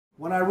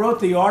When I wrote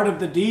The Art of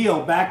the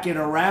Deal back in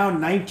around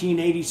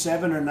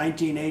 1987 or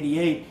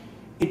 1988,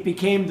 it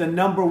became the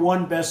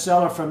 #1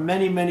 bestseller for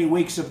many, many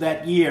weeks of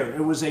that year.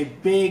 It was a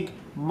big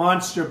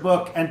monster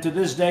book, and to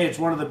this day it's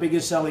one of the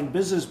biggest selling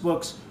business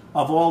books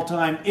of all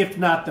time, if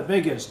not the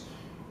biggest.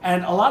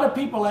 And a lot of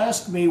people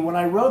ask me, when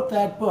I wrote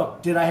that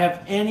book, did I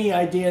have any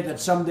idea that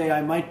someday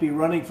I might be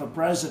running for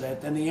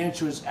president? And the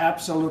answer is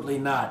absolutely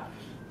not.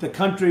 The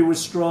country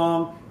was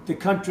strong. The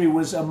country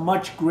was a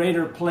much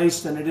greater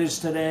place than it is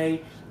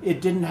today. It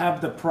didn't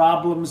have the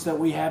problems that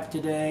we have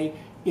today.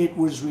 It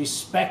was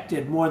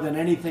respected more than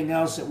anything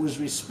else. It was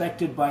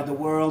respected by the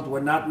world. We're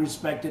not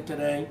respected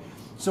today.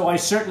 So I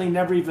certainly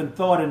never even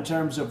thought in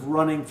terms of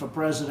running for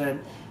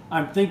president.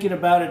 I'm thinking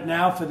about it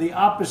now for the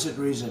opposite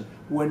reason.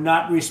 We're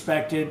not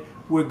respected.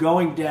 We're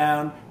going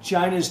down.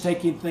 China's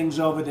taking things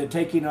over. They're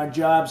taking our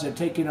jobs. They're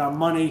taking our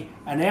money.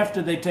 And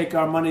after they take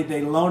our money,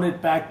 they loan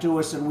it back to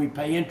us and we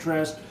pay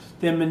interest.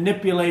 They're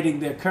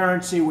manipulating their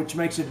currency, which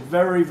makes it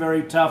very,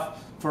 very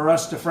tough for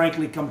us to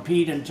frankly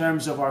compete in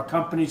terms of our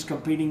companies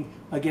competing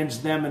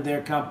against them and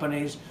their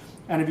companies.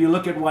 And if you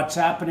look at what's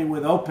happening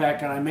with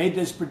OPEC, and I made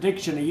this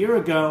prediction a year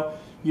ago,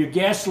 your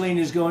gasoline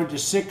is going to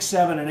 $6,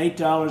 $7, and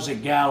 $8 a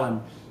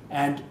gallon.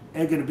 And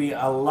there are going to be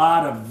a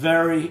lot of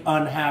very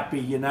unhappy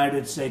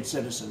United States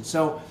citizens.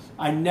 So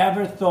I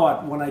never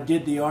thought when I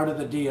did The Art of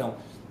the Deal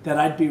that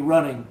I'd be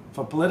running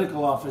for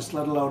political office,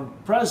 let alone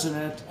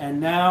president.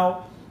 And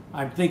now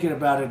I'm thinking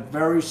about it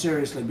very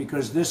seriously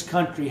because this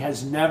country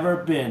has never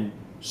been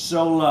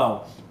so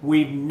low.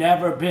 We've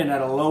never been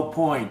at a low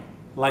point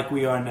like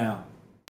we are now.